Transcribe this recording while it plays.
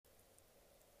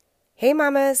Hey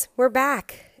mamas, we're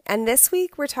back. And this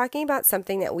week we're talking about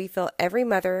something that we feel every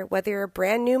mother, whether you're a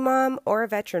brand new mom or a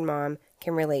veteran mom,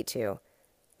 can relate to.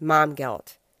 Mom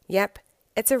guilt. Yep,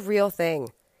 it's a real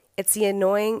thing. It's the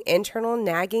annoying, internal,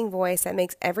 nagging voice that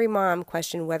makes every mom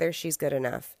question whether she's good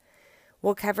enough.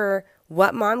 We'll cover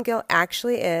what mom guilt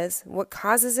actually is, what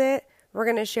causes it, we're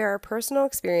going to share our personal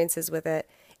experiences with it,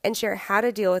 and share how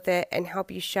to deal with it and help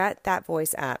you shut that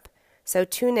voice up. So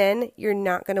tune in, you're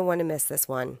not going to want to miss this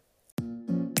one.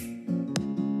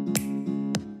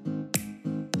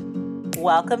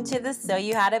 Welcome to the So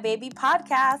You Had a Baby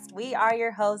podcast. We are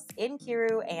your hosts,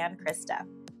 Inkiru and Krista.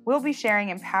 We'll be sharing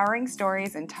empowering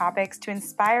stories and topics to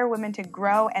inspire women to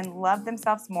grow and love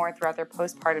themselves more throughout their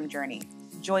postpartum journey.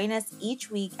 Join us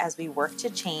each week as we work to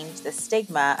change the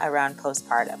stigma around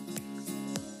postpartum.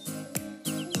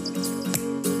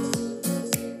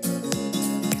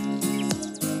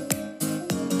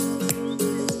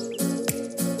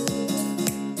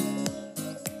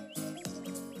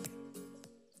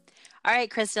 All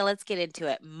right, Krista, let's get into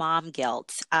it. Mom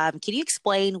guilt. Can you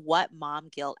explain what mom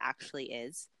guilt actually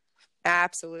is?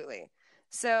 Absolutely.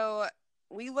 So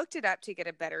we looked it up to get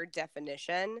a better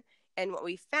definition, and what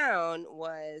we found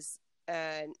was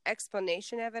an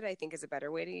explanation of it, I think is a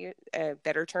better way to use a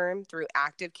better term, through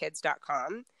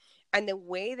activekids.com. And the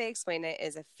way they explain it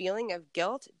is a feeling of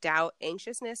guilt, doubt,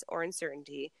 anxiousness, or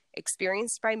uncertainty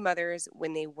experienced by mothers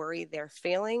when they worry they're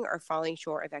failing or falling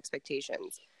short of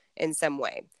expectations in some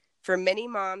way. For many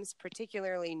moms,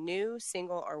 particularly new,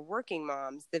 single, or working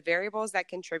moms, the variables that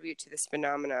contribute to this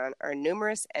phenomenon are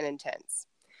numerous and intense.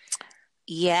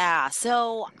 Yeah.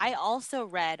 So I also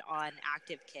read on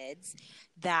Active Kids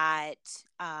that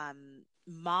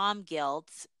mom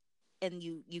guilt, and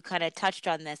you kind of touched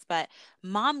on this, but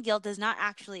mom guilt does not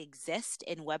actually exist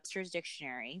in Webster's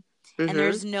dictionary. And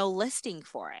there's no listing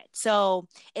for it. So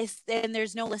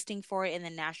there's no listing for it in the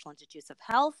National Institutes of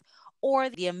Health or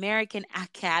the American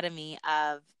Academy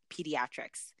of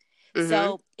Pediatrics.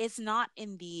 So it's not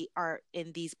in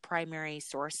these primary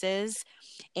sources,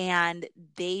 and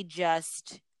they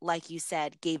just, like you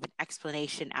said, gave an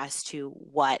explanation as to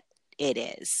what it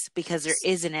is because there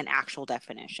isn't an actual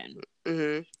definition.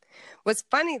 What's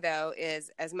funny though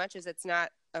is, as much as it's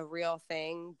not a real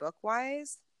thing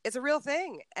book-wise, it's a real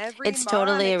thing. It's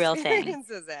totally a real thing.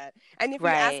 Experiences it. And if you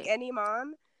ask any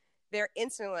mom, they're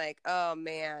instantly like, "Oh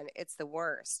man, it's the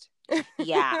worst."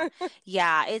 Yeah.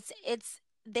 It's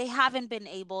they haven't been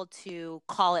able to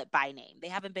call it by name. They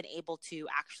haven't been able to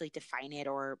actually define it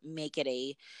or make it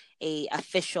a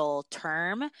official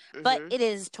term, but it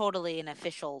is totally an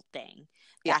official thing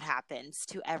that happens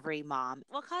to every mom.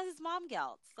 What causes mom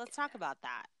guilt? Let's talk about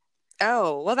that.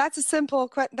 Oh, well, that's a simple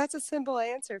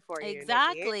answer for you.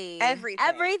 Exactly. Nikki.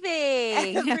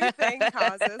 Everything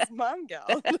causes mom guilt.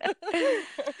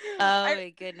 Oh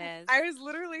my goodness. I was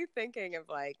literally thinking of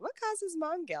like, what causes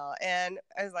mom guilt? And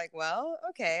I was like, well,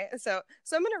 okay. So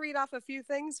I'm going to read off a few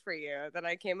things for you that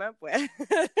I came up with.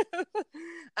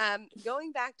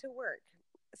 Going back to work.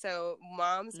 So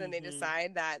moms, when they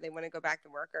decide that they want to go back to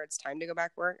work, or it's time to go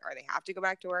back to work, or they have to go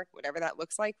back to work, whatever that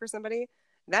looks like for somebody,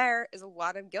 there is a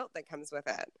lot of guilt that comes with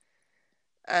it.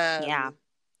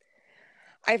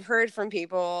 I've heard from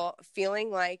people feeling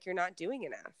like you're not doing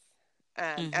enough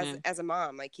as a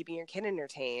mom, like keeping your kid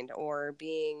entertained or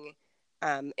being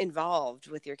involved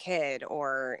with your kid,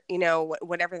 or, you know,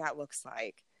 whatever that looks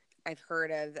like. I've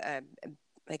heard of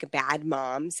like a bad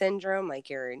mom syndrome, like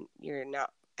you're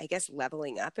not, I guess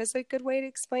leveling up is a good way to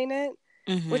explain it.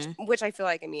 Which I feel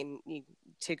like, I mean,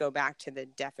 to go back to the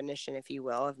definition, if you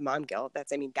will, of mom guilt,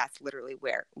 that's literally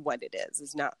what it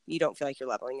is not, you don't feel like you're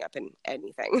leveling up in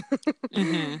anything.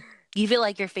 You feel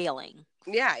like you're failing.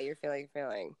 Yeah, you're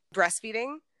failing.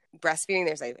 Breastfeeding, I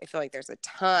feel like there's a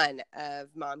ton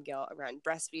of mom guilt around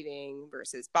breastfeeding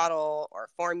versus bottle or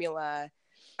formula,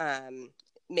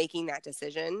 making that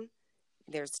decision.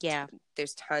 There's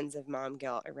tons of mom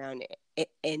guilt around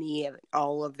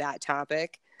all of that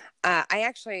topic. I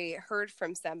actually heard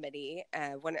from somebody,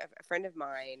 a friend of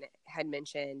mine had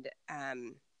mentioned,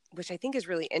 which I think is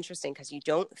really interesting because you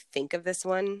don't think of this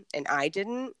one, and I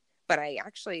didn't, but I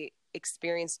actually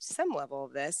experienced some level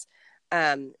of this,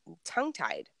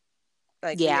 tongue-tied.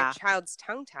 Like when your child's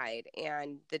tongue-tied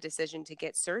and the decision to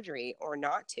get surgery or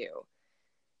not to.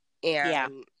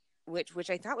 And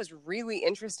which I thought was really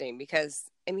interesting because,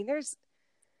 I mean,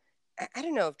 I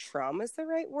don't know if trauma is the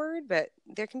right word, but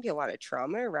there can be a lot of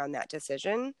trauma around that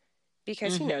decision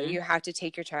because, you know, you have to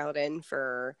take your child in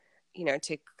for, you know,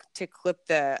 to clip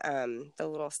the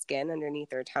little skin underneath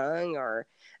their tongue, or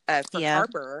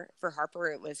Harper,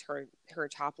 it was her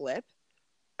top lip,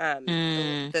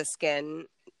 the skin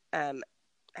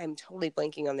I'm totally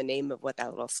blanking on the name of what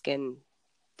that little skin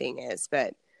thing is,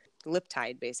 but lip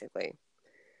tide basically.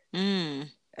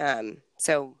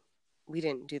 So we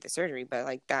didn't do the surgery, but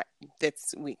like that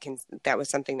was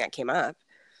something that came up.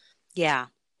 Yeah.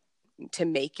 To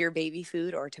make your baby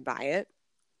food or to buy it,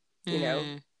 you know,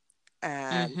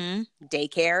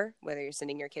 daycare, whether you're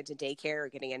sending your kid to daycare or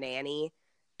getting a nanny,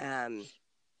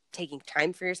 taking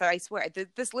time for yourself. I swear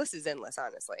this list is endless,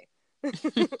 honestly.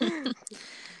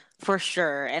 For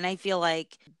sure. And I feel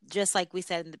like, just like we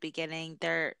said in the beginning,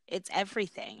 it's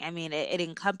everything. I mean, it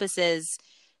encompasses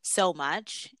so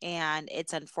much, and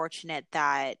it's unfortunate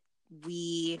that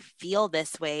we feel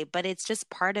this way, but it's just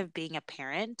part of being a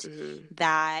parent,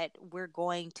 that we're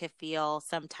going to feel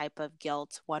some type of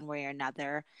guilt one way or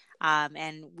another.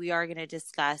 And we are going to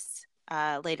discuss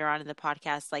later on in the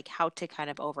podcast, like how to kind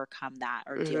of overcome that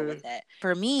or deal with it.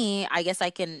 For me, I guess I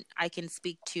can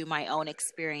speak to my own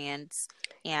experience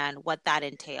and what that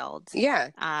entailed.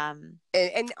 Yeah.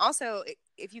 And also,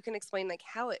 if you can explain like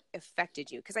how it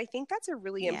affected you, because I think that's a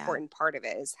really important part of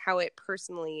it, is how it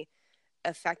personally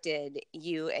affected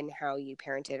you and how you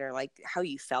parented, or like how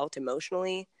you felt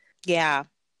emotionally. Yeah.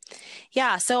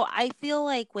 So I feel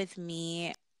like with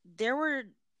me, there were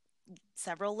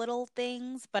several little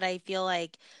things, but I feel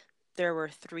like there were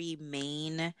three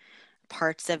main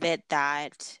parts of it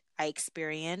that I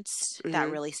experienced that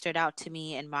really stood out to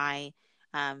me in my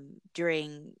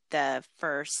during the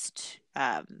first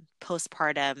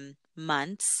postpartum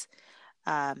months.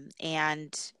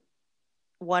 And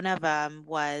one of them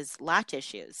was latch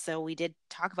issues. So we did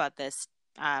talk about this,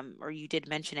 or you did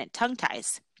mention it, tongue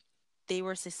ties. They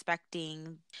were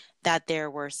suspecting that there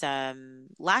were some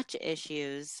latch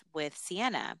issues with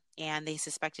Sienna, and they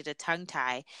suspected a tongue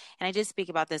tie. And I did speak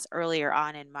about this earlier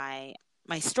on in my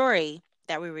story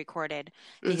that we recorded.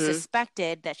 They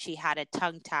suspected that she had a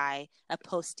tongue tie, a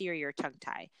posterior tongue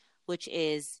tie, which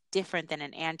is different than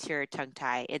an anterior tongue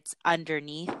tie. It's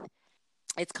underneath.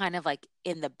 It's kind of like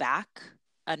in the back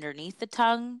underneath the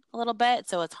tongue a little bit,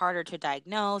 so it's harder to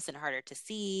diagnose and harder to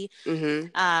see.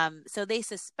 So they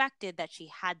suspected that she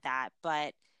had that,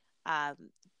 but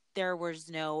there was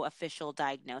no official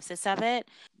diagnosis of it.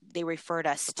 They referred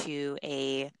us to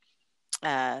a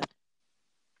ENT.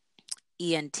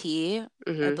 I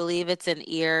believe it's an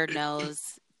ear,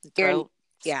 nose, throat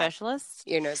specialist.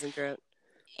 Ear, nose, and throat.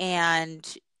 And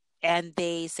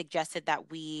they suggested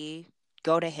that we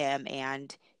go to him,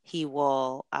 and he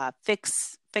will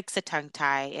fix a tongue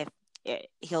tie. If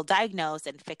he'll diagnose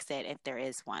and fix it if there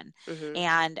is one,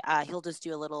 and he'll just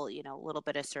do a little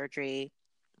bit of surgery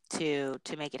to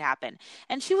make it happen.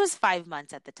 And she was 5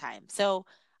 months at the time, so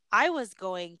I was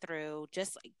going through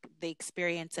just like the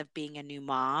experience of being a new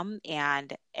mom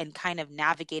and kind of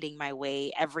navigating my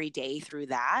way every day through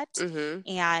that.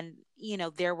 And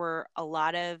there were a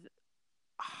lot of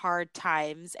hard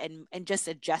times and just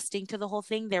adjusting to the whole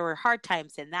thing. There were hard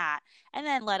times in that, and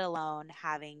then let alone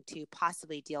having to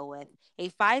possibly deal with a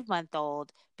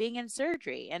 5-month-old being in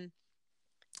surgery. And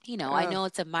I know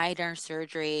it's a minor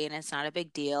surgery and it's not a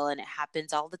big deal, and it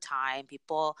happens all the time.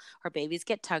 People or babies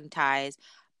get tongue ties,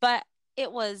 but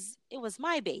it was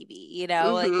my baby,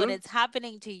 like when it's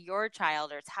happening to your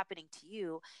child or it's happening to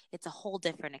you, it's a whole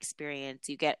different experience.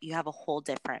 You have a whole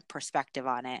different perspective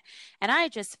on it. And I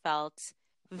just felt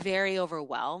very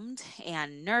overwhelmed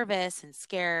and nervous and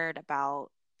scared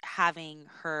about having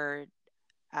her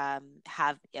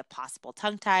have a possible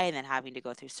tongue tie and then having to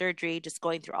go through surgery, just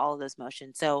going through all of those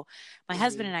motions. So my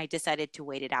husband and I decided to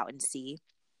wait it out and see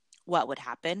what would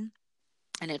happen.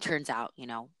 And it turns out,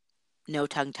 no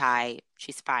tongue tie,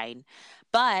 she's fine.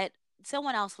 But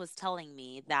someone else was telling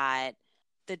me that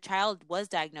the child was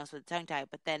diagnosed with a tongue tie,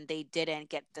 but then they didn't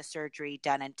get the surgery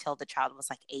done until the child was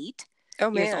like 8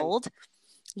 years old.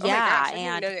 Oh my gosh,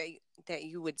 I didn't know that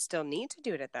you would still need to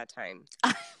do it at that time.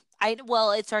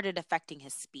 It started affecting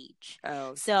his speech.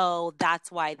 Oh. So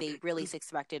that's why they really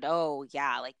suspected,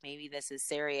 like maybe this is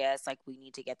serious, like we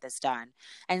need to get this done.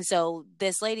 And so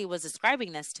this lady was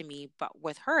describing this to me, but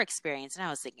with her experience, and I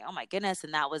was thinking, oh my goodness,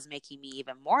 and that was making me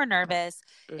even more nervous.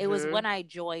 It was when I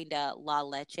joined a La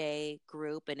Leche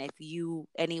group, and if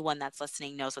anyone that's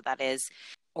listening knows what that is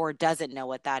or doesn't know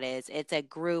what that is, it's a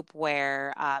group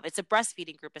where it's a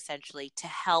breastfeeding group essentially to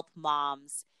help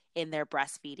moms in their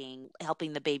breastfeeding,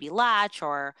 helping the baby latch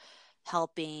or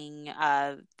helping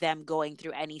them going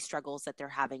through any struggles that they're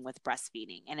having with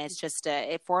breastfeeding. And it's just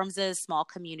it forms a small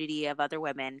community of other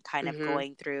women kind of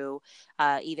going through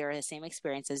either the same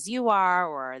experience as you are,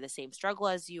 or the same struggle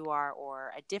as you are,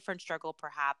 or a different struggle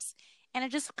perhaps. And it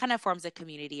just kind of forms a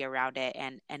community around it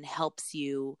and helps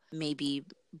you maybe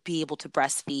be able to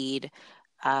breastfeed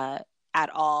at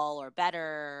all or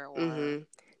better, or Mm-hmm.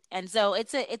 and so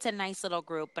it's a nice little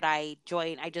group. But I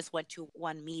just went to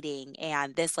one meeting,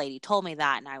 and this lady told me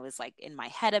that, and I was like in my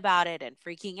head about it and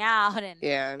freaking out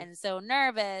Yeah. and so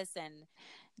nervous. And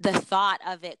the thought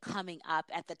of it coming up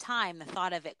at the time, the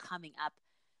thought of it coming up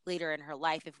later in her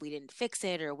life, if we didn't fix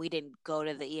it or we didn't go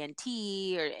to the ENT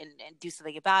and do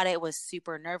something about it, was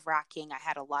super nerve-wracking. I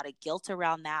had a lot of guilt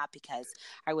around that because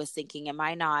I was thinking, am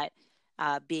I not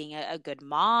being a good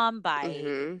mom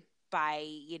Mm-hmm. by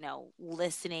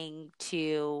listening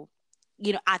to,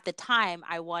 at the time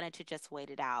I wanted to just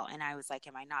wait it out, and I was like,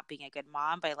 am I not being a good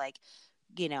mom by like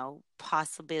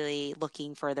possibly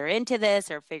looking further into this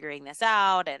or figuring this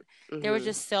out? And there was Mm-hmm.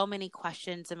 just so many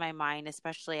questions in my mind,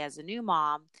 especially as a new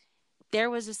mom. There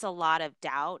was just a lot of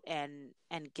doubt and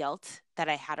guilt that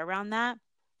I had around that.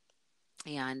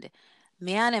 And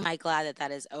man, am I glad that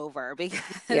that is over, because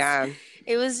Yeah.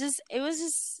 it was a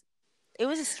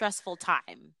stressful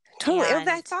time. Totally. And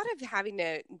I thought of having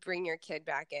to bring your kid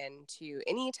back into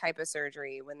any type of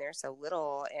surgery when they're so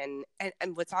little, and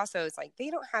what's also is like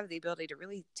they don't have the ability to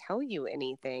really tell you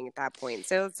anything at that point.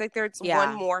 So it's like there's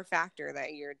one more factor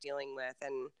that you're dealing with,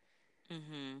 and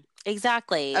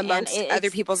exactly, amongst and other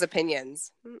people's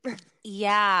opinions.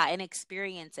 Yeah, and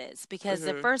experiences, because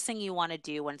the Mm-hmm. first thing you want to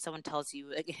do when someone tells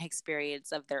you an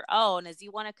experience of their own is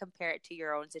you want to compare it to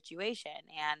your own situation.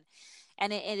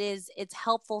 And it's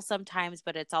helpful sometimes,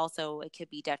 but it could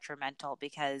be detrimental,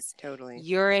 because Totally.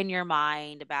 you're in your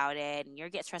mind about it and you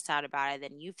get stressed out about it,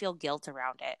 then you feel guilt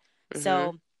around it. Mm-hmm.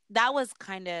 So that was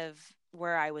kind of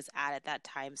where I was at that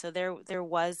time. So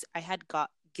I had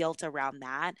got guilt around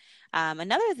that.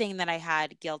 Another thing that I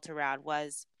had guilt around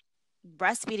was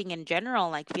breastfeeding in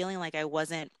general, like feeling like I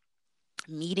wasn't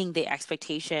meeting the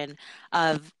expectation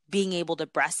of being able to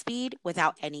breastfeed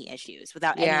without any issues,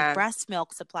 without any breast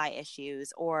milk supply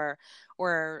issues, or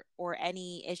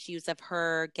any issues of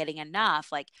her getting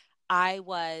enough. Like, I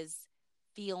was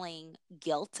feeling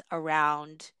guilt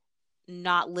around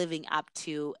not living up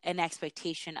to an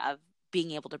expectation of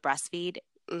being able to breastfeed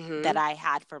that I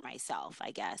had for myself,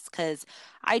 I guess, because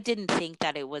I didn't think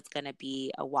that it was going to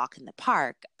be a walk in the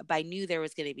park, but I knew there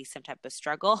was going to be some type of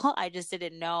struggle. I just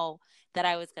didn't know that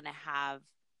I was going to have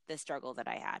the struggle that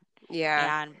I had.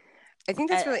 Yeah. And I think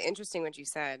that's really interesting what you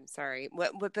said. Sorry.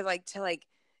 But like to like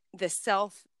the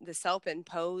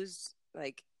self-imposed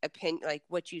like opinion, like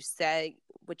what you said,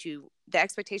 the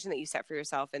expectation that you set for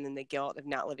yourself, and then the guilt of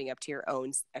not living up to your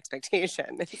own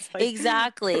expectation. Like...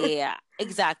 Exactly.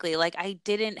 Like, I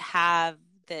didn't have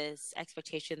this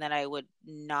expectation that I would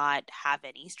not have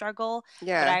any struggle,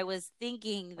 but I was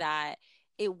thinking that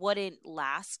it wouldn't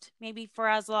last maybe for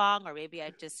as long, or maybe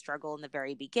I'd just struggle in the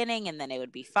very beginning and then it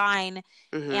would be fine.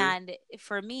 And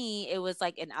for me, it was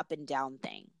like an up and down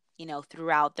thing,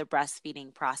 throughout the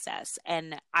breastfeeding process.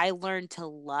 And I learned to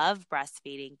love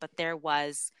breastfeeding, but there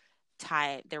were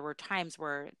times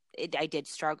where I did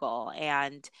struggle,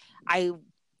 and I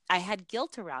had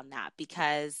guilt around that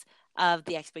because of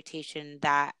the expectation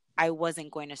that I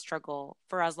wasn't going to struggle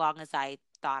for as long as I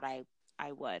thought I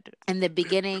would. In the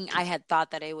beginning, I had thought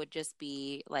that it would just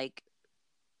be like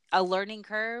a learning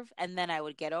curve, and then I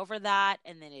would get over that,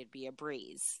 and then it'd be a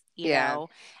breeze, you know?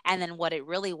 And then what it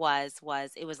really was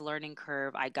it was a learning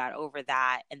curve. I got over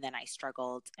that, and then I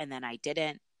struggled, and then I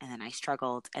didn't, and then I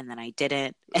struggled, and then I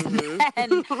didn't, and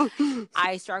then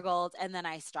I struggled, and then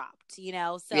I stopped,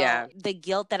 So the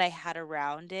guilt that I had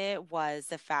around it was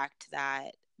the fact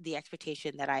that the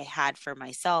expectation that I had for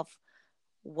myself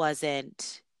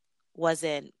wasn't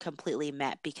completely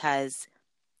met, because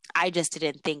I just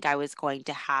didn't think I was going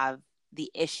to have the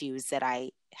issues that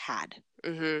I had.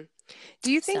 Do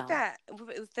you think that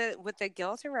with the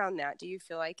guilt around that, do you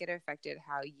feel like it affected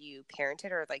how you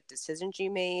parented, or like decisions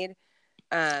you made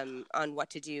on what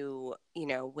to do,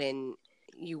 when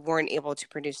you weren't able to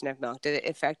produce enough milk? Did it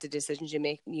affect the decisions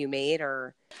you made,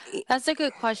 or? That's a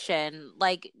good question.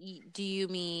 Like, do you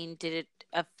mean, did it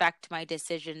affect my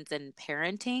decisions in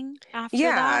parenting after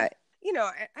that?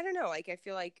 I don't know. Like, I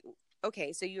feel like,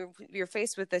 okay, so you're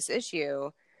faced with this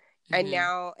issue, and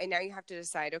now you have to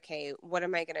decide, okay, what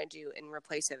am I going to do in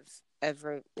replace of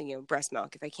breast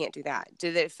milk if I can't do that?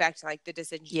 Did it affect like the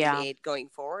decisions you made going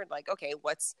forward? Like, okay,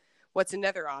 what's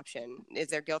another option? Is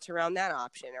there guilt around that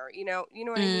option, or you know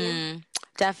what I mean?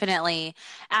 Definitely.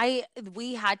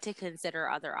 We had to consider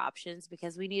other options,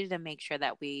 because we needed to make sure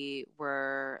that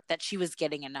that she was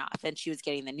getting enough and she was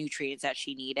getting the nutrients that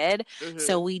she needed.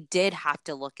 So we did have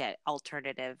to look at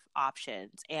alternative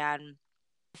options. And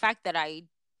the fact that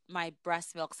my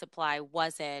breast milk supply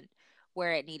wasn't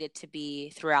where it needed to be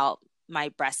throughout my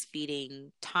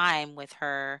breastfeeding time with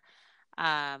her,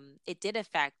 it did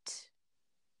affect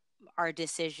our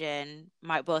decision,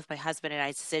 both my husband and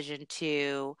I's decision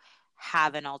to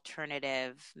have an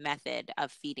alternative method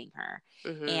of feeding her.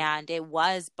 Mm-hmm. And it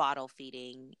was bottle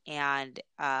feeding. And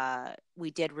we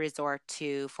did resort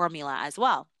to formula as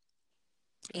well.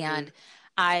 Mm-hmm. And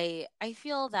I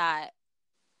feel that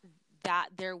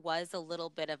there was a little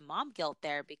bit of mom guilt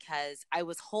there because I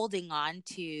was holding on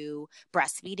to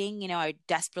breastfeeding. You know, I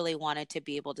desperately wanted to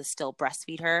be able to still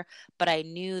breastfeed her, but I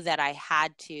knew that I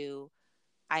had to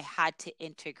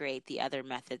integrate the other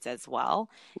methods as well.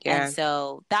 Yeah. And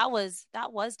so that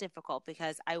was difficult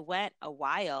because I went a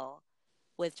while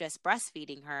with just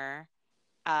breastfeeding her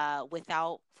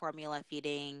without formula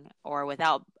feeding or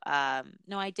without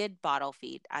no, I did bottle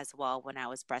feed as well when I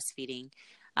was breastfeeding.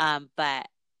 But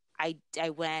I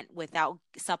went without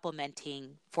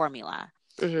supplementing formula.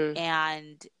 Mm-hmm.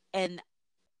 And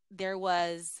there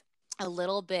was a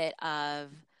little bit of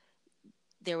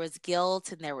there was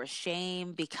guilt and there was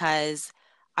shame because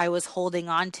I was holding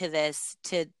on to this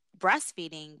to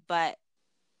breastfeeding, but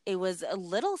it was a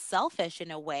little selfish in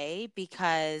a way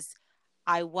because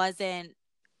I wasn't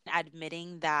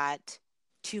admitting that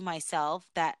to myself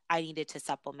that I needed to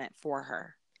supplement for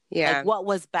her. Yeah. Like what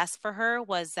was best for her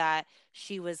was that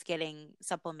she was getting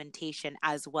supplementation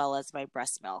as well as my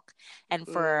breast milk. And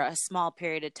for a small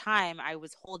period of time, I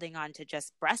was holding on to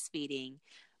just breastfeeding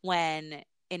when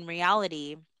in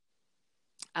reality,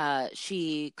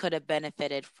 she could have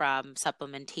benefited from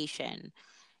supplementation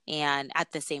and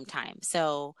at the same time.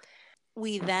 So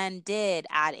we then did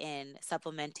add in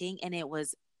supplementing and it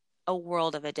was a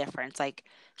world of a difference. Like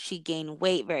she gained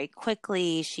weight very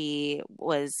quickly. She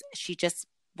just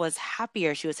was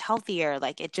happier. She was healthier.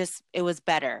 Like it was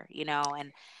better, you know,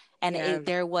 and Yeah.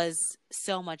 there was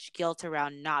so much guilt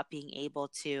around not being able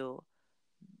to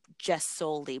just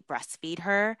solely breastfeed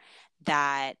her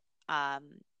that,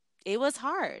 it was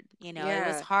hard, you know. It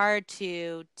was Yeah. hard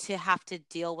to have to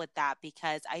deal with that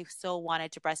because I so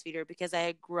wanted to breastfeed her because I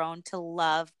had grown to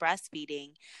love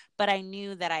breastfeeding, but I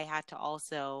knew that I had to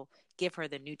also give her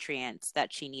the nutrients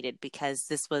that she needed because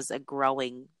this was a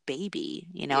growing baby,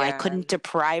 you know. I Yeah. couldn't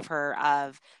deprive her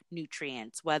of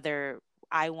nutrients, whether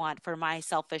I want for my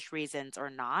selfish reasons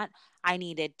or not. I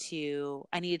needed to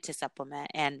supplement,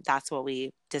 and that's what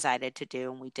we decided to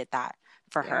do, and we did that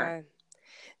for her. Yeah.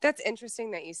 That's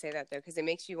interesting that you say that though, because it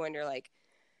makes you wonder, like,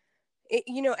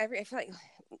 you know, I feel like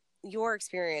your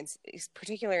experience is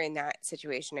particular in that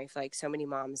situation. I feel like so many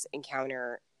moms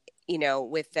encounter, you know,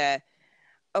 with the,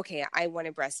 okay, I want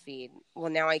to breastfeed.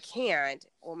 Well, now I can't.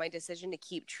 Well, my decision to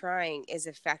keep trying is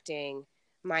affecting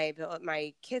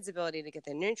my kid's ability to get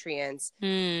the nutrients.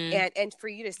 And for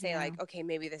you to say like, okay,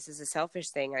 maybe this is a selfish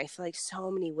thing. And I feel like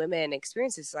so many women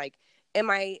experience this. Like, am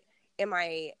I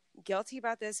guilty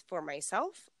about this for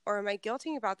myself or am I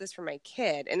guilty about this for my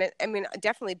kid? And I mean,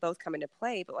 definitely both come into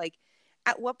play, but like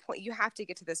at what point you have to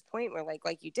get to this point where like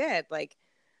you did, like,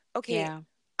 okay,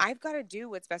 I've got to do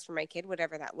what's best for my kid,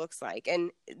 whatever that looks like.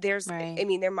 And there's, Right. I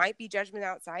mean, there might be judgment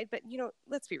outside, but you know,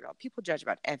 let's be real. People judge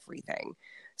about everything.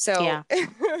 So,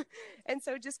 and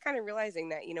so just kind of realizing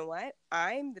that, you know what,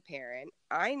 I'm the parent,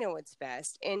 I know what's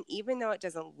best. And even though it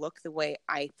doesn't look the way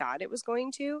I thought it was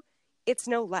going to, it's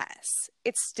no less.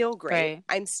 It's still great. Right.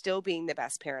 I'm still being the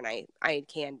best parent I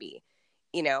can be,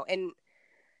 you know, and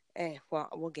well,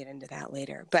 we'll get into that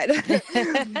later, but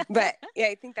but yeah,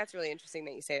 I think that's really interesting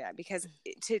that you say that because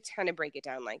to kind of break it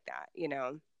down like that, you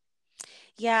know.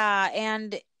 Yeah,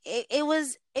 and it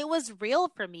was real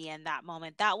for me in that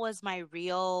moment. Those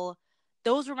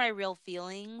were my real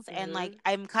feelings, and like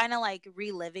I'm kind of like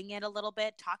reliving it a little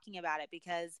bit, talking about it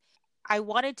because I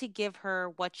wanted to give her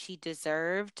what she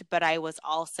deserved, but I was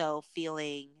also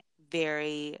feeling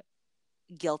very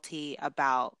guilty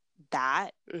about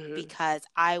that because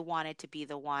I wanted to be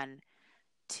the one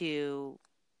to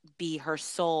be her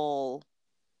sole,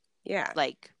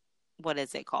 like, what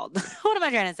is it called? What am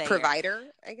I trying to say? Provider,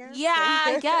 I guess. Yeah,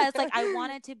 I guess. Like, I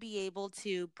wanted to be able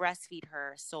to breastfeed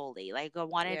her solely. Like, I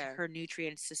wanted her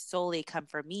nutrients to solely come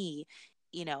from me,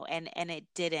 you know, and it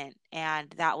didn't. And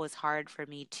that was hard for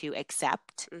me to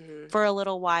accept for a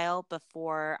little while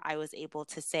before I was able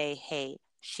to say, hey,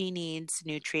 she needs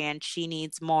nutrients. She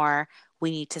needs more. We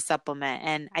need to supplement.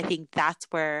 And I think that's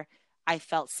where I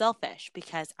felt selfish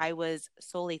because I was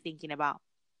solely thinking about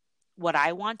what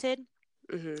I wanted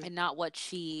and not what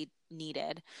she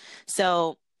needed.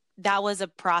 So that was a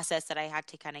process that I had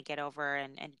to kind of get over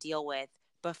and deal with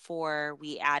before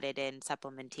we added in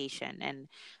supplementation. And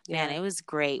man, it was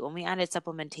great. When we added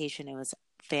supplementation, it was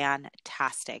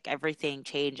fantastic. Everything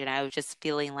changed. And I was just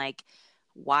feeling like,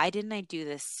 why didn't I do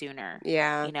this sooner?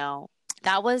 Yeah. You know,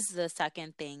 that was the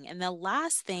second thing. And the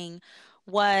last thing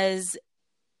was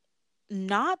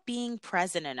not being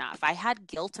present enough. I had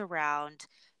guilt around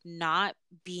not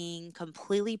being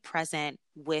completely present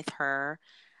with her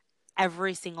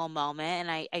every single moment.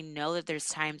 And I know that there's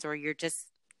times where you're just,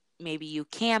 maybe you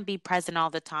can be present all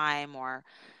the time, or,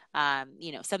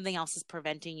 something else is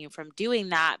preventing you from doing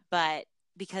that. But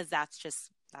because that's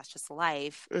just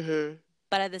life. Mm-hmm.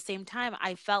 But at the same time,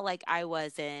 I felt like I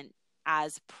wasn't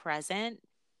as present,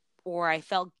 or I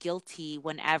felt guilty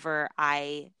whenever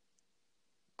I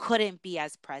couldn't be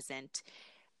as present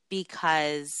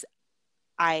because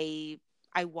I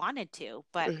wanted to,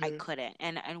 but I Mm-hmm. couldn't.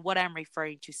 And what I'm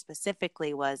referring to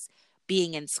specifically was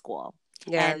being in school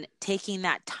Yeah. and taking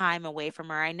that time away from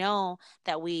her. I know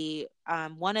that we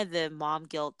one of the mom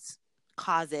guilt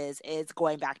causes is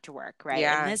going back to work, right? And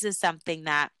Yeah. this is something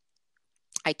that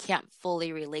I can't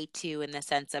fully relate to in the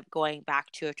sense of going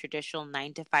back to a traditional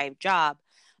 9 to 5 job,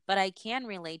 but I can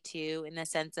relate to in the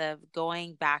sense of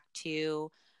going back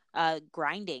to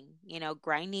grinding,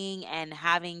 grinding and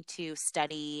having to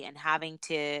study and having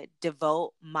to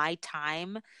devote my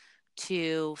time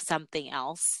to something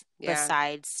else Yeah.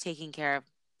 besides taking care of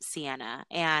Sienna.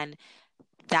 And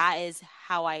that is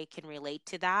how I can relate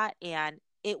to that. And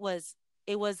it was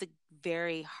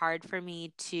very hard for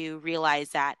me to realize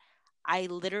that I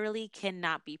literally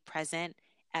cannot be present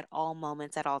at all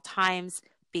moments, at all times,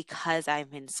 because I'm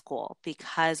in school,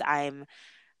 because I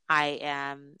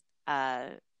am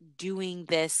doing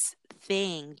this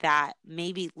thing that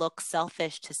maybe looks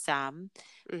selfish to some,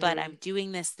 but Mm-hmm. I'm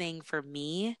doing this thing for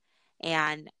me,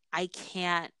 and I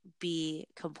can't be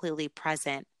completely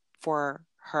present for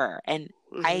her. And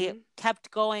I Mm-hmm. kept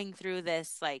going through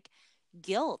this like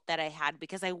guilt that I had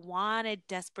because I wanted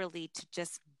desperately to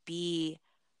just be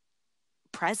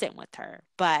present with her,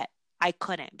 but I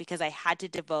couldn't because I had to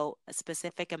devote a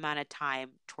specific amount of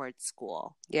time towards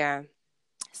school. Yeah.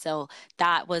 So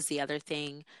that was the other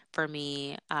thing for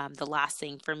me. The last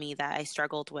thing for me that I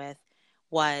struggled with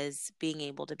was being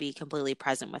able to be completely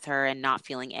present with her and not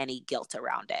feeling any guilt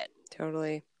around it.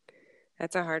 Totally.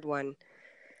 That's a hard one.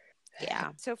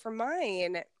 Yeah. So for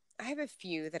mine, I have a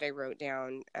few that I wrote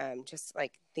down, just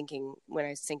like thinking when I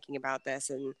was thinking about this.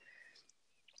 And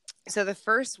so the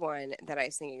first one that I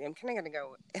was thinking, I'm kind of going to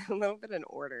go a little bit in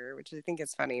order, which I think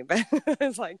is funny, but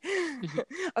it's like,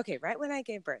 okay, right when I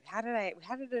gave birth, how did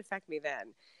it affect me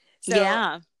then? So,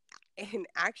 Yeah. and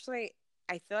actually,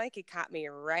 I feel like it caught me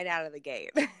right out of the gate.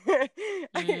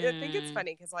 I think it's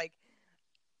funny because, like,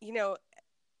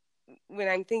 when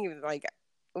I'm thinking, like,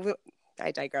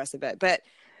 I digress a bit, but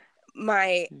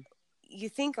you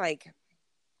think, like,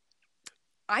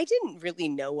 I didn't really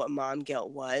know what mom guilt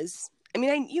was. I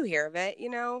mean, you hear of it,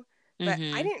 but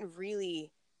I didn't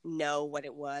really know what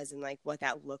it was and like what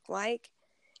that looked like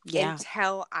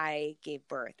until I gave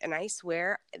birth. And I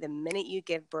swear, the minute you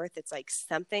give birth, it's like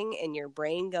something in your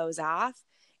brain goes off.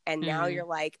 And now you're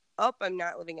like, oh, I'm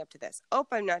not living up to this. Oh,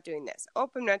 I'm not doing this. Oh,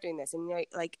 I'm not doing this. And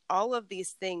like all of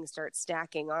these things start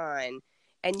stacking on.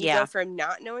 And you go from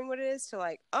not knowing what it is to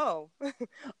like, oh,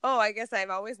 I guess I've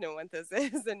always known what this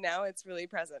is. And now it's really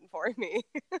present for me.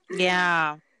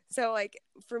 Yeah. So like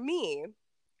for me,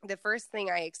 the first thing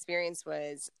I experienced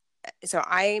was, so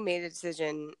we made a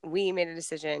decision,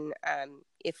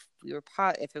 if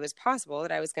it was possible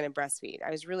that I was going to breastfeed. I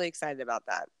was really excited about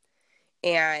that.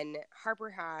 And Harper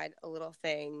had a little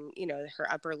thing,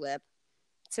 her upper lip.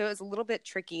 So it was a little bit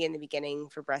tricky in the beginning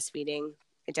for breastfeeding.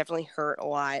 It definitely hurt a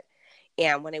lot.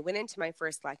 And when I went into my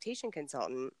first lactation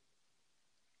consultant,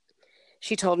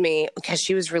 she told me, because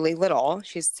she was really little,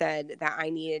 she said that I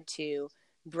needed to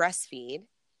breastfeed.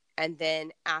 And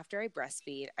then after I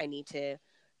breastfeed, I need to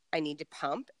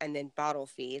pump and then bottle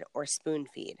feed or spoon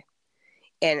feed.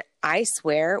 And I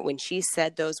swear, when she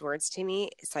said those words to me,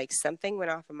 it's like something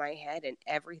went off in my head and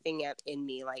everything in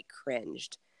me like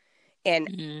cringed. And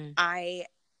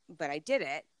but I did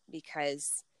it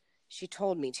because she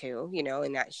told me to,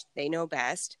 and that they know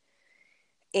best.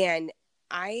 And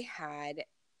I had,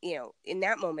 in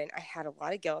that moment, I had a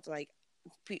lot of guilt, like,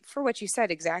 for what you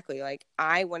said exactly. Like,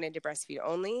 I wanted to breastfeed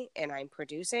only, and I'm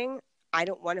producing. I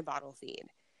don't want to bottle feed.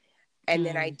 And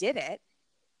then I did it,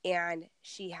 and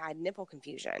she had nipple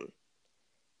confusion.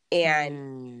 And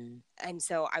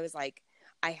so I was like,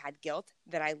 I had guilt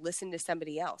that I listened to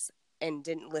somebody else and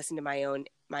didn't listen to my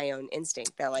own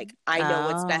instinct that like, I know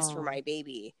what's best for my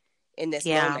baby in this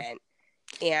moment.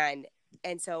 And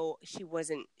so she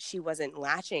wasn't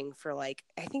latching for like,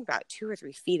 I think about 2 or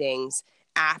 3 feedings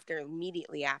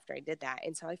immediately after I did that.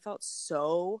 And so I felt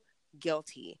so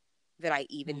guilty that I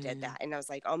even did that. And I was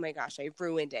like, oh my gosh, I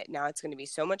ruined it. Now it's going to be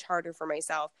so much harder for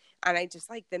myself. And I just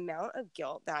like the amount of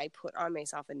guilt that I put on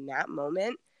myself in that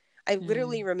moment. I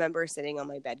literally remember sitting on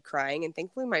my bed crying, and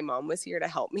thankfully my mom was here to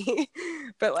help me.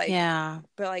 But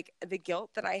the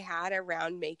guilt that I had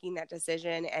around making that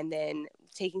decision and then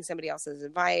taking somebody else's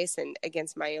advice and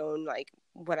against my own, like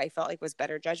what I felt like was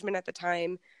better judgment at the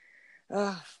time.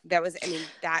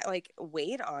 That like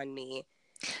weighed on me.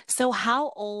 So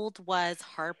how old was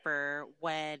Harper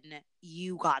when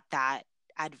you got that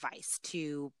advice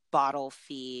to bottle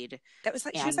feed?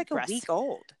 She was like a week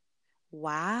old.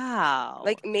 Wow.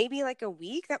 Like maybe like a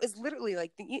week. That was literally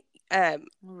like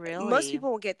really? Most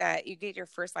people will get that. You get your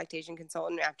first lactation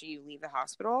consultant after you leave the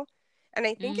hospital. And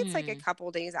I think it's like a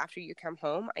couple days after you come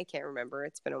home. I can't remember.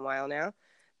 It's been a while now.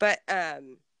 But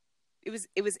it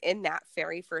was in that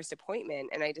very first appointment.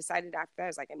 And I decided after that, I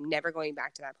was like, I'm never going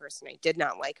back to that person. I did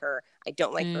not like her. I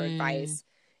don't like her advice.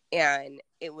 And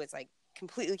it was like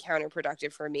completely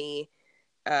counterproductive for me.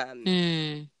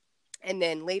 And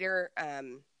then later,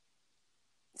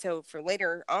 so for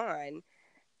later on,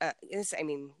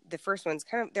 the first one's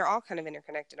they're all kind of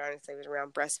interconnected, honestly. It was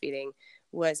around breastfeeding,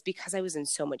 was because I was in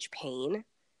so much pain.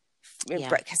 Yeah.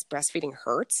 Because breastfeeding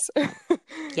hurts.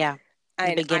 Yeah.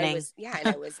 In the beginning.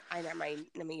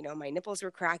 My nipples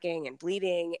were cracking and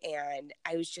bleeding, and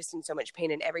I was just in so much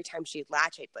pain. And every time she'd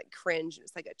latch, I'd like cringe. It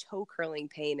was like a toe curling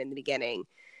pain in the beginning.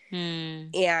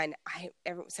 And I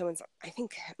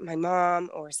think my mom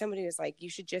or somebody was like, you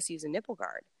should just use a nipple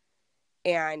guard.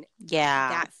 And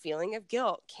that feeling of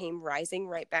guilt came rising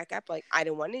right back up. Like, I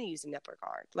don't want to use a nipple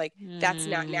guard. Like, that's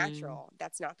not natural.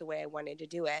 That's not the way I wanted to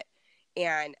do it.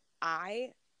 And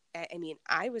I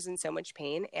was in so much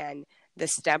pain, and the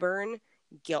stubborn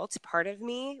guilt part of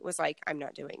me was like, I'm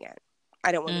not doing it.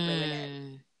 I don't want to ruin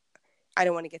it. I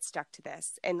don't want to get stuck to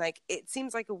this. And like, it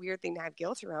seems like a weird thing to have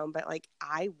guilt around, but like,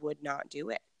 I would not do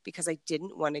it because I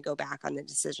didn't want to go back on the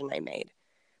decision I made,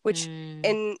 which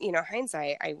in,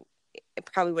 hindsight, it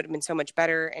probably would have been so much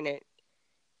better. And it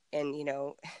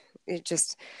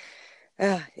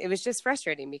was just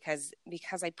frustrating because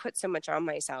I put so much on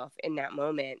myself in that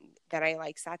moment that I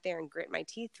like sat there and grit my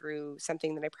teeth through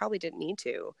something that I probably didn't need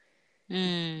to.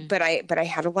 But I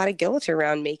had a lot of guilt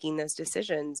around making those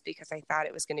decisions because I thought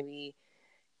it was going to be,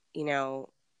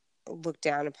 looked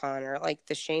down upon, or like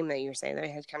the shame that you're saying, that I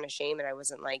had kind of shame and I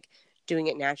wasn't like doing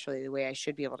it naturally the way I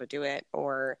should be able to do it.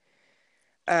 Or,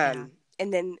 and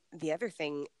then the other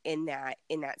thing in that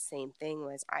same thing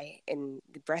was in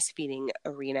the breastfeeding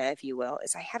arena, if you will,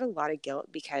 is I had a lot of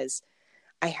guilt because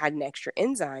I had an extra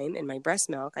enzyme in my breast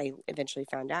milk. I eventually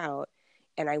found out,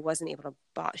 and I wasn't able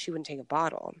to, she wouldn't take a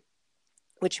bottle,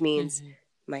 which means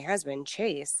my husband,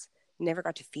 Chase, never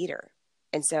got to feed her.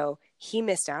 And so he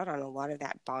missed out on a lot of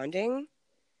that bonding.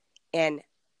 And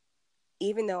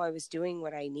even though I was doing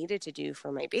what I needed to do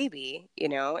for my baby,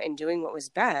 and doing what was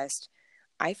best,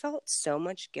 I felt so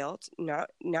much guilt, not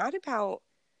about,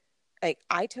 like,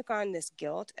 I took on this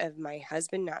guilt of my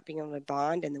husband not being able to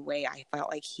bond in the way I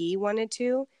felt like he wanted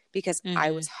to, because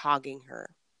I was hogging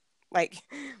her, like,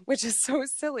 which is so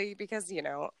silly because,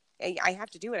 I have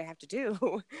to do what I have to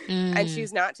do. And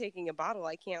she's not taking a bottle.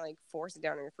 I can't like force it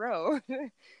down her throat.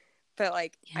 But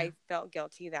like, I felt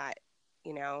guilty that,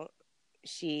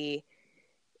 she,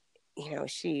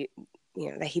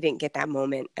 that he didn't get that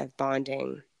moment of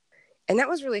bonding. And that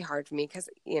was really hard for me because,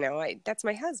 that's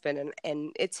my husband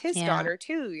and it's his daughter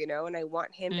too, and I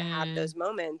want him to have those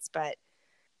moments, but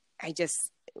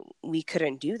we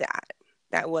couldn't do that.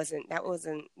 That wasn't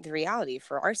the reality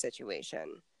for our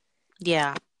situation.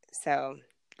 Yeah. So,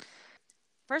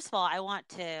 first of all, I want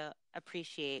to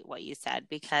appreciate what you said,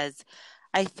 because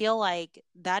I feel like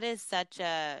that is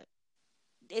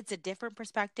it's a different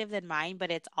perspective than mine, but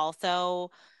it's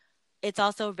also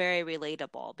very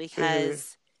relatable,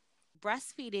 because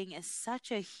breastfeeding is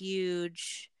such a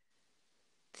huge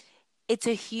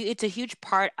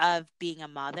part of being a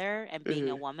mother and being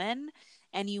a woman,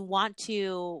 and you want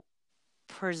to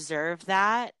preserve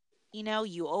that.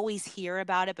 You always hear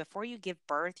about it before you give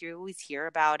birth. You always hear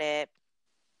about it.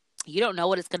 You don't know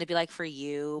what it's going to be like for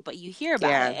you, but you hear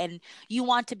about it, and you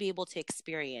want to be able to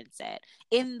experience it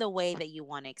in the way that you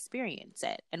want to experience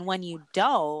it. And when you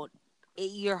don't,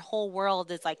 your whole world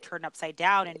is like turned upside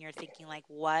down, and you're thinking like,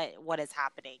 what is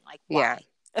happening? Like, why?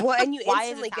 Yeah. Well, and you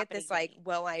instantly get this like,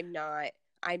 well, I'm not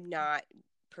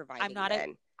providing.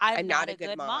 I'm not a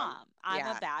good mom. I'm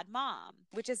a bad mom.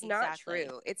 Which is not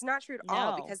true. It's not true at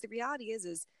all, because the reality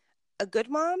is a good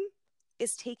mom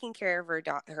is taking care of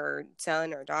her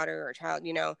son or daughter or child,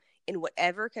 in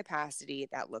whatever capacity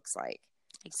that looks like.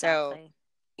 Exactly.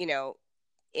 So,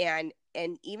 and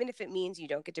even if it means you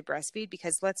don't get to breastfeed,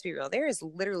 because let's be real, there is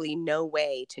literally no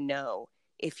way to know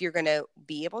if you're going to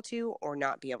be able to or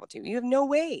not be able to. You have no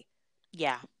way.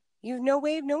 Yeah. You have no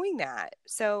way of knowing that.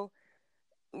 So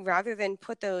rather than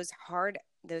put those hard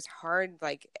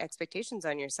like expectations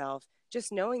on yourself,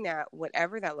 just knowing that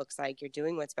whatever that looks like, you're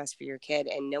doing what's best for your kid,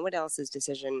 and no one else's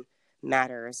decision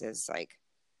matters is like,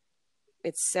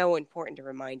 it's so important to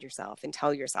remind yourself and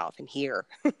tell yourself and hear.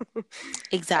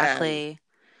 Exactly.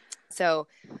 So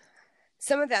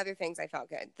some of the other things I felt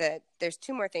good, that there's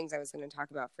two more things I was going to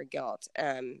talk about for guilt,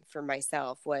 for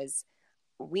myself, was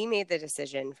we made the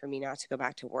decision for me not to go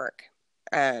back to work,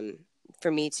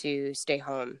 for me to stay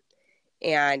home.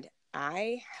 And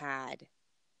I had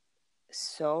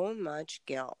so much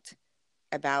guilt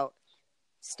about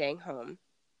staying home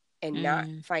and not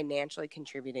financially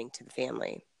contributing to the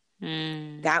family.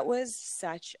 That was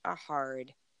such a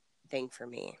hard thing for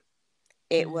me.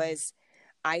 It was,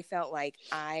 I felt like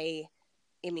I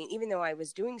mean, even though I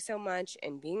was doing so much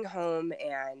and being home,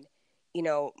 and, you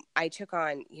know, I took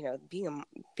on, you know,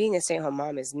 being a stay-at-home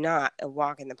mom is not a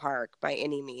walk in the park by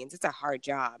any means. It's a hard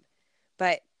job.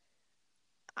 But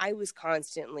I was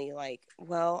constantly like,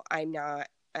 well, I'm not,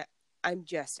 I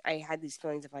had these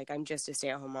feelings of like, I'm just a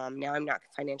stay-at-home mom. Now I'm not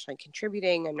financially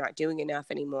contributing. I'm not doing enough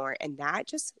anymore. And that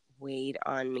just weighed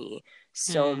on me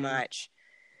so much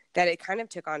that it kind of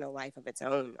took on a life of its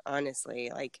own,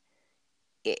 honestly. Like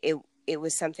it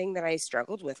was something that I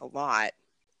struggled with a lot,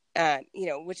 you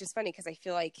know, which is funny because I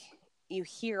feel like you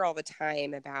hear all the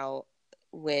time about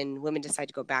when women decide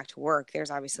to go back to work,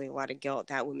 there's obviously a lot of guilt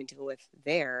that women deal with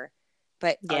there.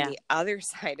 But on the other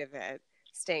side of it,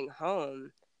 staying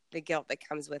home, the guilt that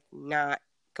comes with not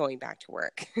going back to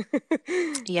work.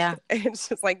 Yeah. It's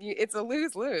just like, it's a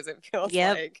lose-lose, it feels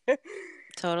like.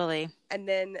 Totally. And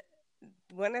then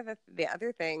one of the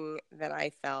other thing that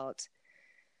I felt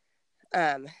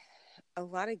a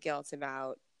lot of guilt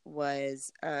about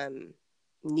was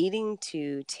needing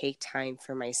to take time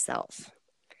for myself.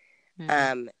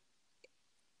 Kind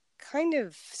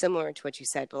of similar to what you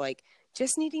said, but like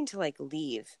just needing to like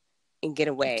leave and get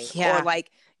away, or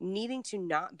like needing to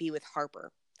not be with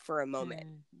Harper for a moment,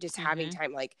 just having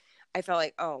time. Like I felt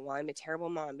like, oh, well, I'm a terrible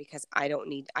mom because I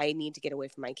need to get away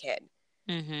from my kid.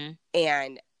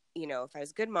 And, you know, if I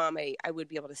was a good mom, I would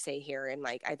be able to stay here and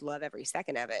like, I'd love every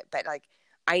second of it. But like,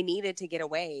 I needed to get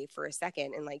away for a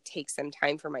second and like take some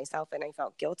time for myself. And I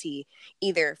felt guilty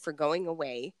either for going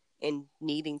away and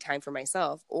needing time for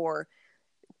myself, or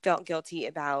felt guilty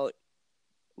about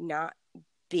not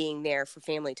being there for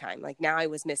family time. Like now I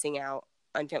was missing out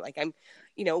on family. Like I'm,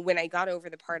 you know, when I got over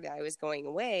the part that I was going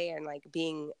away and like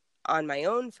being on my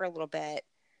own for a little bit,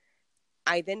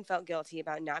 I then felt guilty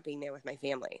about not being there with my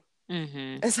family.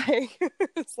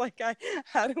 It's like,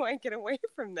 how do I get away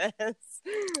from this?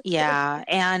 Yeah.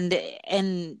 And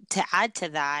to add to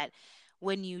that,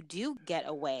 when you do get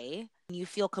away, you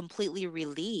feel completely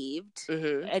relieved,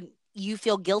 and you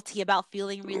feel guilty about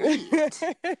feeling relieved.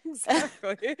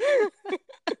 Exactly.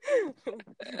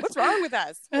 What's wrong with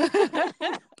us?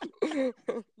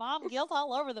 Mom guilt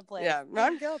all over the place. Yeah,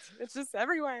 mom guilt. It's just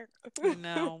everywhere.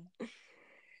 No.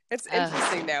 It's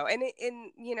interesting though. And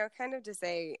you know, kind of to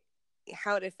say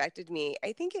how it affected me,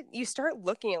 I think you start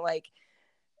looking at like,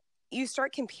 you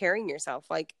start comparing yourself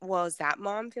like, well, is that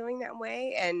mom feeling that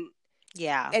way? And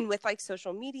and with like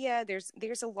social media,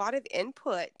 there's a lot of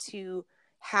input to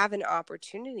have an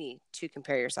opportunity to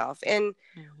compare yourself. And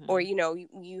or, you know,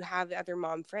 you have other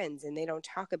mom friends and they don't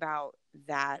talk about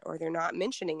that, or they're not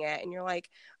mentioning it, and you're like,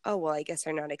 oh, well, I guess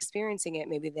they're not experiencing it,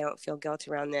 maybe they don't feel guilt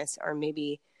around this, or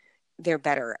maybe they're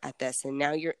better at this. And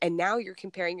now you're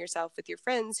comparing yourself with your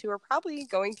friends who are probably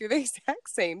going through the exact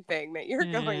same thing that you're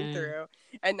going through,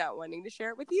 and not wanting to share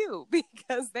it with you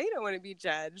because they don't want to be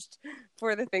judged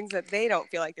for the things that they don't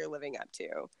feel like they're living up to.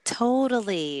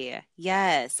 Totally.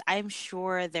 Yes. I'm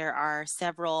sure there are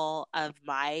several of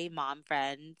my mom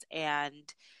friends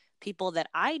and people that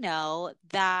I know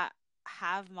that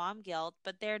have mom guilt,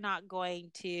 but they're not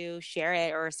going to share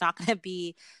it, or it's not going to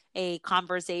be a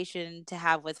conversation to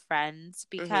have with friends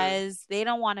because they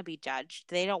don't want to be judged.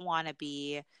 They don't want to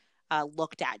be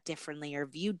looked at differently or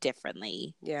viewed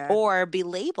differently, or be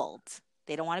labeled.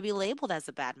 They don't want to be labeled as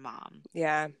a bad mom.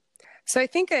 Yeah. So I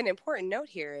think an important note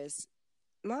here is,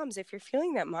 moms, if you're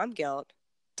feeling that mom guilt,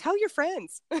 tell your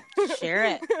friends. Share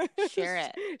it. Share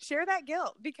it. Share that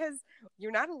guilt, because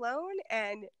you're not alone.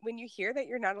 And when you hear that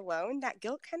you're not alone, that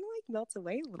guilt kind of like melts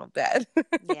away a little bit.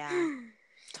 Yeah,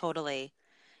 totally.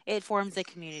 It forms a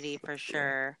community for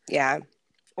sure. Yeah.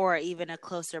 Or even a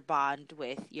closer bond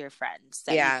with your friends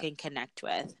that you can connect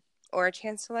with. or a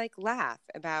chance to like laugh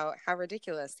about how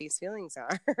ridiculous these feelings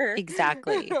are.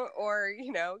 Exactly. Or,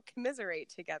 you know, commiserate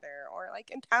together or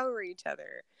like empower each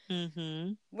other.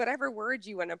 Mm-hmm. Whatever word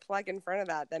you want to plug in front of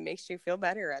that makes you feel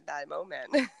better at that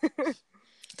moment.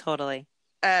 Totally.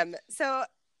 So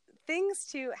things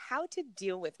to how to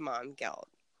deal with mom guilt.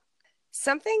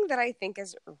 Something that I think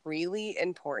is really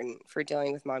important for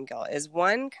dealing with mom guilt is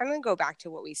one, kind of go back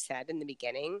to what we said in the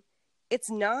beginning.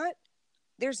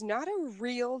 There's not a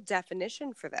real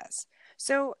definition for this.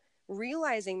 So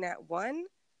realizing that one,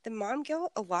 the mom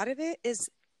guilt, a lot of it is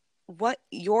what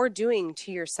you're doing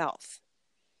to yourself.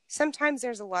 Sometimes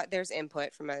there's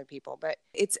input from other people, but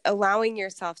it's allowing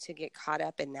yourself to get caught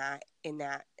up in that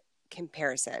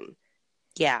comparison.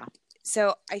 Yeah.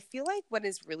 So I feel like what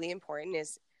is really important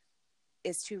is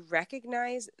to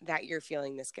recognize that you're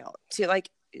feeling this guilt, to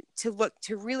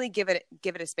really give it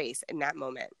a space in that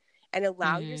moment and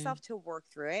allow yourself to work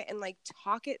through it and like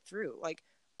talk it through. Like,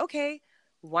 okay,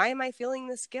 why am I feeling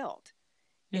this guilt?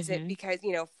 Is it because,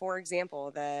 you know, for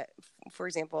example, you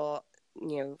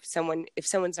know, if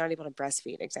someone's not able to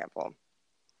breastfeed, example,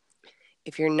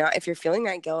 if you're feeling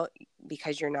that guilt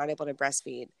because you're not able to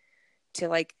breastfeed, to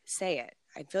like say it,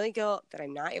 I'm feeling guilt that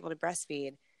I'm not able to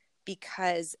breastfeed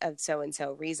because of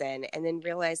so-and-so reason, and then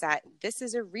realize that this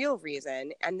is a real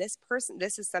reason, and this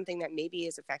is something that maybe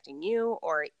is affecting you,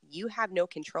 or you have no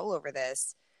control over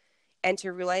this, and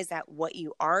to realize that what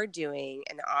you are doing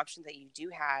and the options that you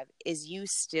do have is you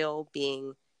still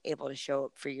being able to show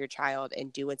up for your child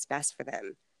and do what's best for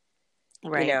them.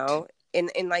 Right. You know, and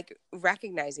like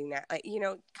recognizing that, like, you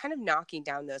know, kind of knocking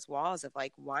down those walls of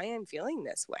like why I'm feeling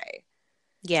this way.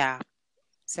 Yeah.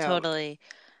 So Totally.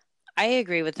 I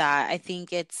agree with that. I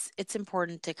think it's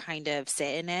important to kind of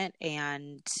sit in it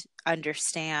and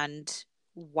understand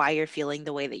why you're feeling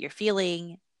the way that you're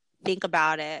feeling. Think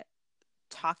about it,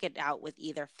 talk it out with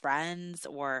either friends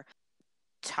or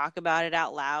talk about it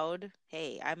out loud.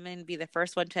 Hey, I'm going to be the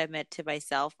first one to admit to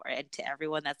myself and to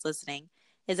everyone that's listening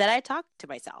is that I talk to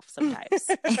myself sometimes.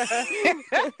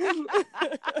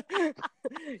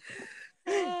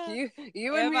 you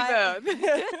and me both.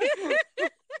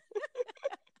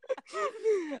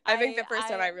 I think the first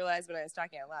time I realized when I was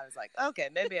talking out loud, I was like, okay,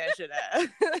 maybe I should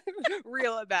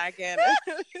reel it back in.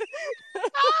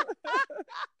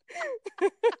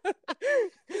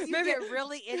 You get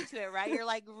really into it, right? You're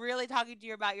like really talking to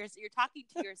you're talking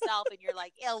to yourself, and you're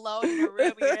like alone in a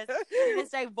room. And you're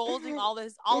just divulging all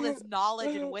this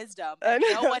knowledge and wisdom, and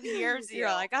no one hears you. You're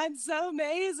like, I'm so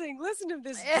amazing. Listen to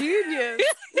this genius.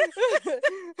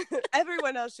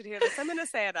 Everyone else should hear this. I'm going to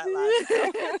say it out loud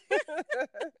now.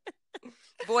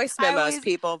 Voice memos,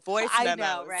 people. Voice memos. I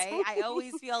know, right? I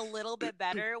always feel a little bit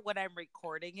better when I'm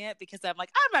recording it because I'm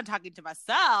like, I'm not talking to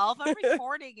myself. I'm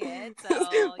recording it.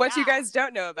 So what you guys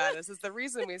don't know about us is the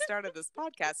reason we started this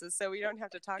podcast is so we don't have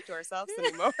to talk to ourselves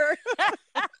anymore.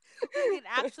 We can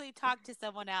actually talk to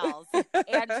someone else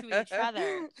and to each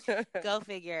other. Go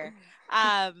figure.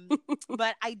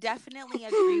 But I definitely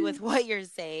agree with what you're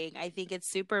saying. I think it's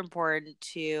super important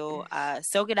to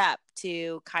soak it up,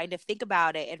 to kind of think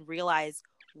about it and realize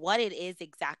what it is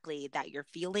exactly that you're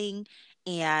feeling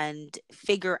and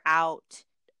figure out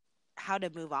how to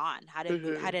move on, how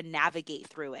to navigate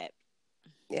through it.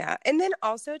 Yeah. And then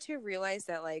also to realize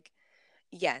that, like,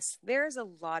 yes, there's a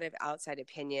lot of outside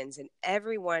opinions and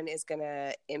everyone is going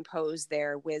to impose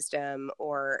their wisdom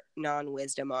or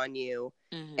non-wisdom on you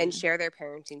and share their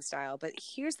parenting style. But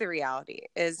here's the reality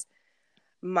is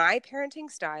my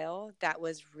parenting style that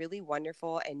was really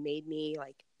wonderful and made me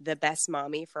like the best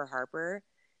mommy for Harper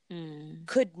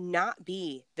could not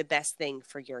be the best thing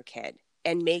for your kid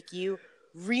and make you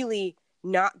really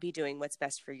not be doing what's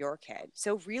best for your kid.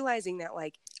 So realizing that,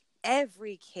 like,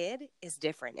 every kid is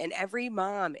different and every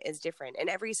mom is different and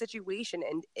every situation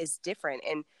is different,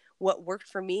 and what worked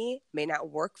for me may not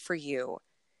work for you,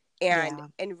 and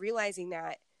realizing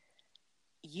that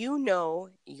you know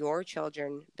your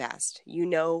children best. You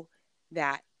know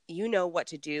what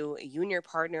to do. You and your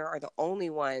partner are the only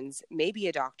ones, maybe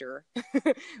a doctor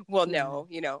will know,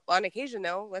 you know, on occasion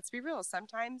though, let's be real,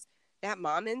 sometimes that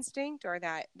mom instinct or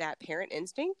that parent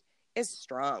instinct is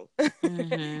strong.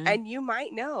 And you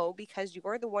might know, because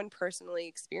you're the one personally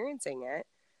experiencing it,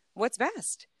 what's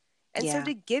best. And so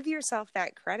to give yourself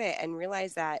that credit and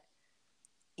realize that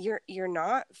you're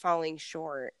not falling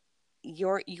short,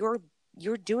 you're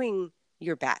doing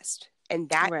your best, and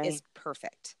that is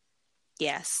perfect.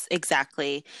 Yes,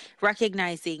 exactly.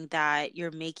 Recognizing that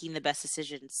you're making the best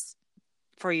decisions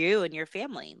for you and your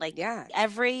family. Like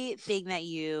everything that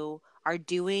you are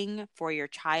doing for your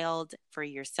child, for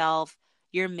yourself,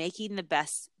 you're making the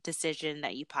best decision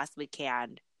that you possibly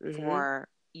can for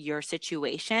your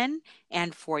situation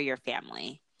and for your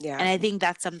family. Yeah. And I think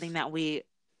that's something that we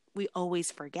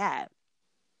always forget.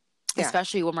 Yeah.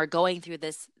 Especially when we're going through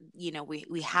this,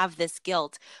 we have this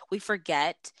guilt. We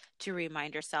forget to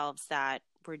remind ourselves that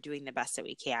we're doing the best that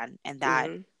we can and that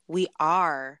we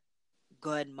are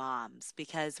good moms,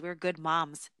 because we're good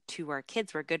moms to our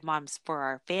kids. We're good moms for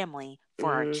our family,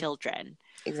 for our children.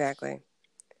 Exactly.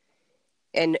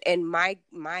 And my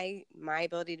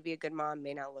ability to be a good mom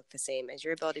may not look the same as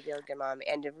your ability to be a good mom,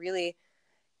 and to really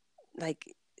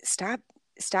like stop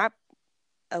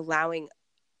allowing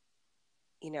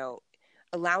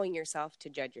yourself to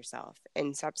judge yourself,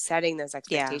 and stop setting those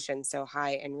expectations so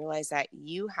high, and realize that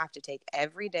you have to take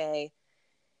every day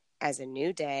as a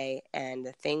new day, and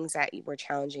the things that were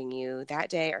challenging you that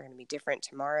day are going to be different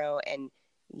tomorrow, and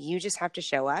you just have to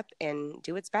show up and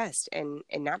do what's best, and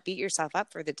not beat yourself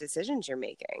up for the decisions you're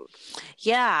making.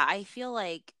 Yeah, I feel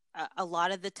like a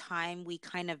lot of the time we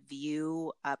kind of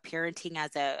view parenting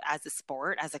as a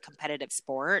sport, as a competitive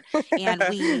sport, and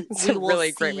we will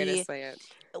really great way to say it.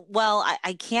 Well,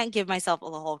 I can't give myself the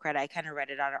whole credit. I kind of read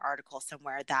it on an article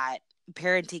somewhere that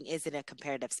parenting isn't a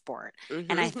competitive sport.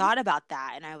 And I thought about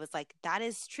that, and I was like, that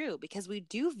is true, because we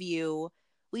do view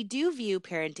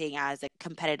parenting as a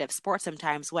competitive sport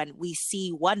sometimes when we see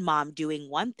one mom doing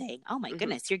one thing. Oh my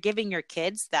goodness, you're giving your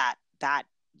kids that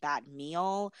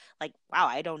meal. Like, wow,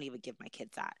 I don't even give my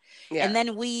kids that. Yeah. And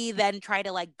then we try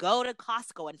to like go to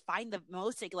Costco and find the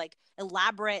most like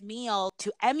elaborate meal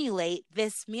to emulate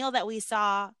this meal that we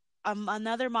saw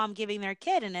another mom giving their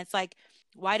kid. And it's like,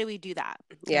 why do we do that?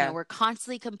 Yeah. We're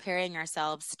constantly comparing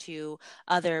ourselves to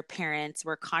other parents.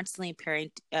 We're constantly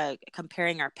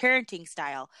comparing our parenting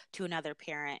style to another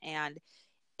parent. And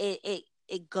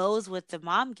it goes with the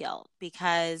mom guilt,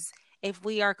 because if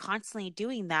we are constantly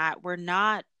doing that, we're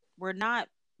not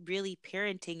really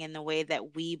parenting in the way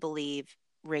that we believe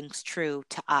rings true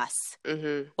to us.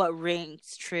 What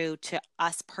rings true to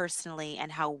us personally, and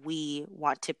how we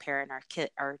want to parent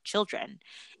our children.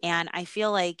 And I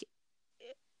feel like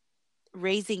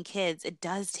raising kids, it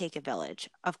does take a village,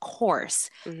 of course,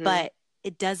 but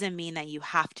it doesn't mean that you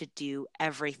have to do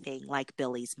everything like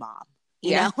Billy's mom.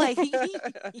 You know, like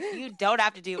you don't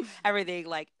have to do everything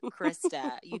like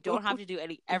Krista. You don't have to do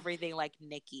everything like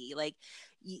Nikki. Like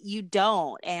you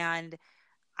don't. And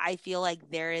I feel like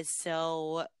there's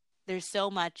so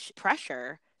much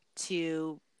pressure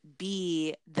to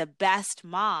be the best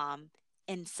mom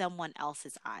in someone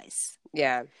else's eyes.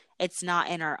 Yeah. It's not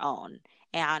in our own.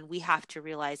 And we have to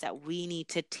realize that we need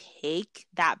to take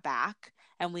that back,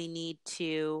 and we need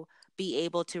to be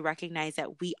able to recognize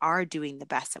that we are doing the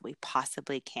best that we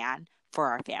possibly can for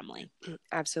our family.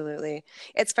 Absolutely.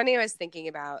 It's funny, I was thinking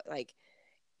about like,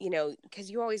 because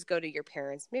you always go to your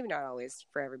parents, maybe not always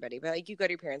for everybody, but like you go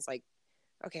to your parents like,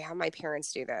 okay, how my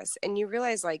parents do this? And you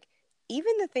realize like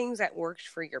even the things that worked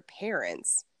for your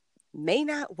parents may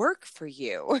not work for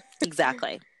you.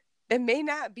 Exactly. It may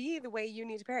not be the way you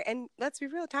need to parent. And let's be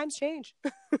real, times change.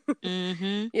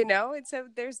 And so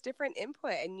there's different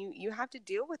input, and you have to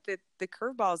deal with the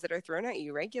curveballs that are thrown at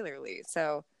you regularly.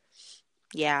 So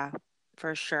yeah,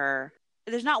 for sure.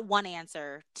 There's not one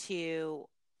answer to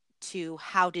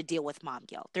how to deal with mom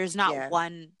guilt. There's not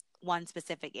one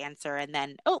specific answer, and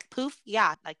then poof,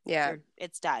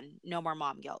 it's done. No more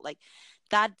mom guilt. Like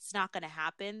that's not going to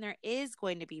happen. There is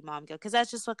going to be mom guilt, because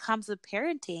that's just what comes with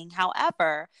parenting.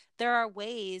 However, there are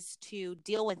ways to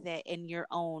deal with it in your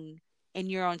own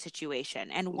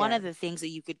situation. And one of the things that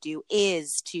you could do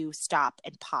is to stop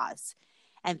and pause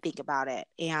and think about it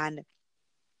and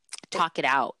talk it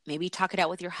out. Maybe talk it out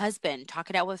with your husband, talk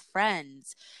it out with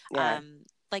friends.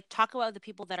 Like talk about the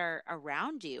people that are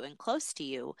around you and close to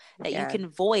you, that you can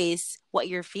voice what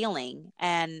you're feeling.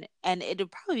 And it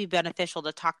would probably be beneficial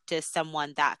to talk to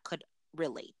someone that could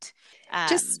relate.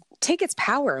 Just take its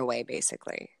power away,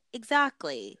 basically.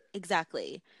 Exactly.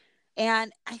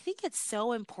 And I think it's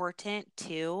so important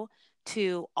too,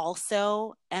 to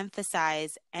also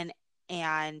emphasize and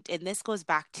this goes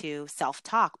back to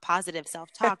self-talk, positive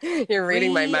self-talk. You're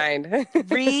reading my mind.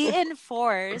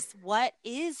 Reinforce what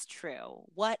is true,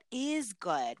 what is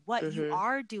good, what you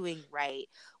are doing right,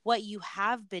 what you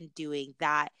have been doing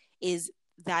that is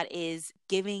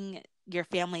giving your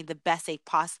family the best they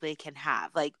possibly can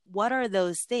have. Like, what are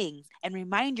those things? And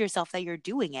remind yourself that you're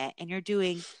doing it, and you're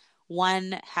doing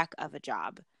one heck of a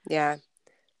job. Yeah.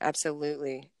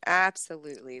 Absolutely. I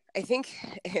think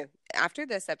after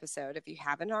this episode, if you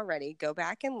haven't already, go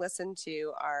back and listen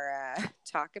to our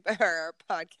talk about our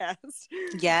podcast.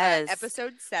 Yes.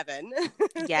 Episode 7.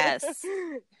 Yes.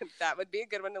 That would be a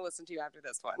good one to listen to after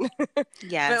this one.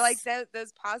 Yes. But like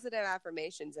those positive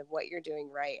affirmations of what you're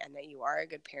doing right and that you are a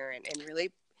good parent,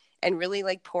 and really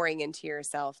like pouring into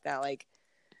yourself that like,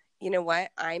 you know what,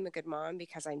 I'm a good mom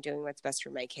because I'm doing what's best for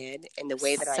my kid in the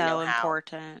way that I know how. So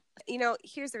important. You know,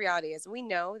 here's the reality is we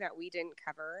know that we didn't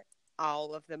cover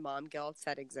all of the mom guilts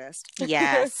that exist.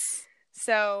 Yes.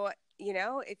 So, you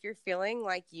know, if you're feeling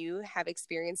like you have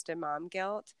experienced a mom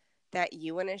guilt that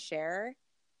you want to share,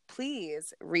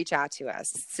 please reach out to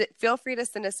us. Feel free to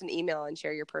send us an email and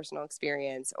share your personal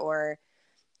experience, or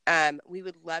we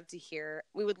would love to hear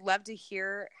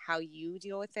how you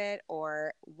deal with it,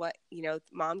 or what, you know,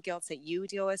 mom guilts that you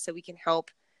deal with, so we can help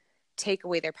take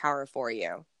away their power for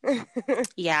you.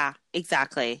 Yeah,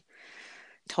 exactly.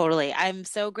 Totally. I'm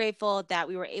so grateful that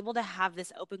we were able to have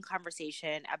this open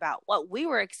conversation about what we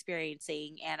were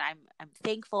experiencing. And I'm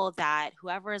thankful that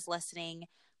whoever is listening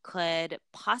could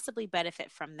possibly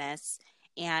benefit from this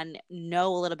and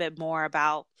know a little bit more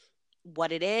about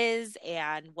what it is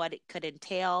and what it could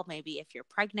entail, maybe if you're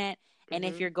pregnant. And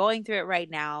if you're going through it right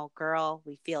now, girl,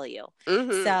 we feel you.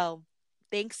 So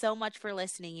thanks so much for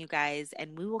listening, you guys,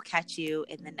 and we will catch you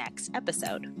in the next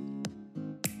episode.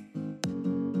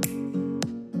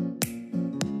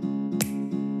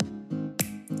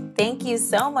 Thank you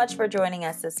so much for joining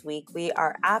us this week. We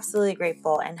are absolutely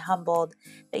grateful and humbled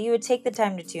that you would take the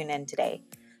time to tune in today.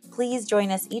 Please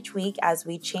join us each week as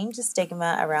we change the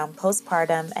stigma around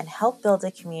postpartum and help build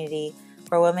a community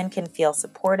where women can feel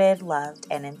supported, loved,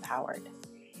 and empowered.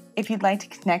 If you'd like to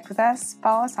connect with us,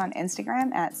 follow us on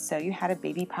Instagram at So You Had a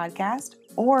Baby Podcast,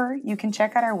 or you can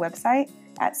check out our website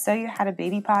at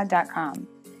soyouhadababypod.com.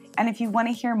 And if you want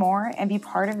to hear more and be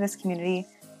part of this community,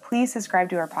 please subscribe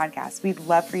to our podcast. We'd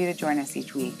love for you to join us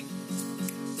each week.